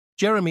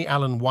Jeremy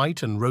Allen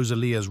White and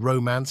Rosalia's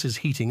romance is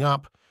heating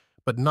up,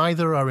 but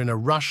neither are in a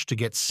rush to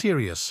get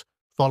serious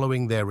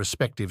following their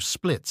respective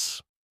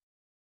splits.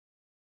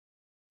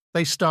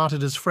 They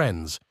started as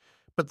friends,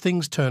 but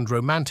things turned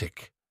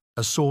romantic,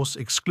 a source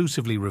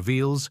exclusively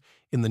reveals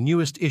in the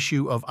newest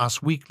issue of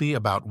Us Weekly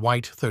about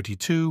White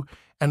 32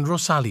 and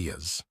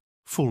Rosalia's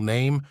full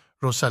name,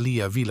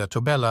 Rosalia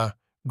Villatobella,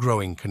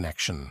 growing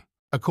connection.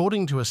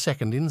 According to a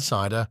second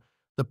insider,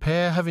 the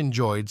pair have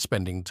enjoyed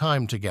spending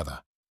time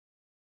together.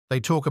 They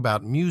talk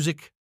about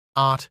music,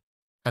 art,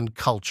 and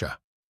culture.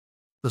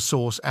 The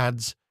source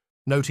adds,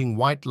 noting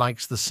White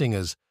likes the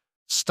singer's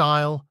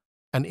style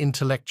and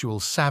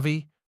intellectual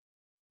savvy,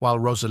 while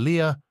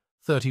Rosalia,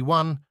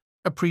 31,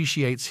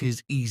 appreciates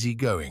his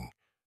easygoing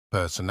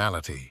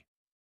personality.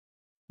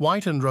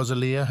 White and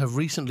Rosalia have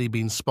recently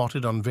been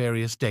spotted on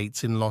various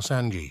dates in Los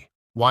Angeles.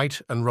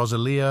 White and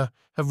Rosalia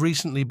have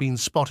recently been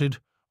spotted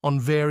on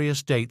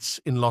various dates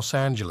in Los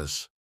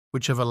Angeles,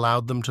 which have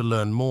allowed them to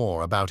learn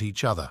more about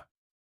each other.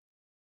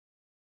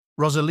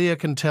 Rosalia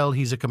can tell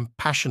he's a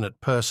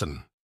compassionate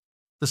person,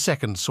 the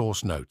second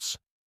source notes.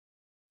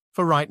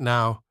 For right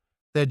now,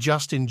 they're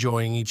just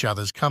enjoying each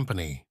other's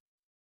company.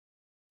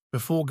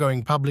 Before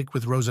going public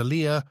with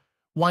Rosalia,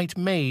 White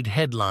made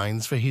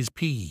headlines for his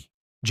P.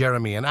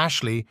 Jeremy and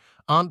Ashley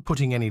aren't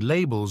putting any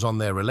labels on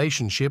their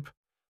relationship,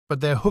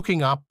 but they're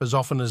hooking up as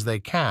often as they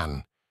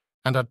can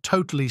and are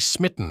totally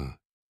smitten.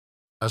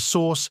 A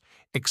source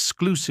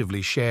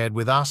exclusively shared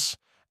with us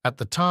at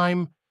the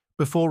time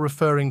before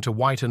referring to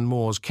White and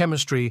Moore's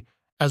chemistry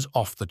as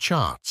off the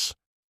charts.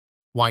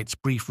 White's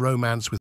brief romance with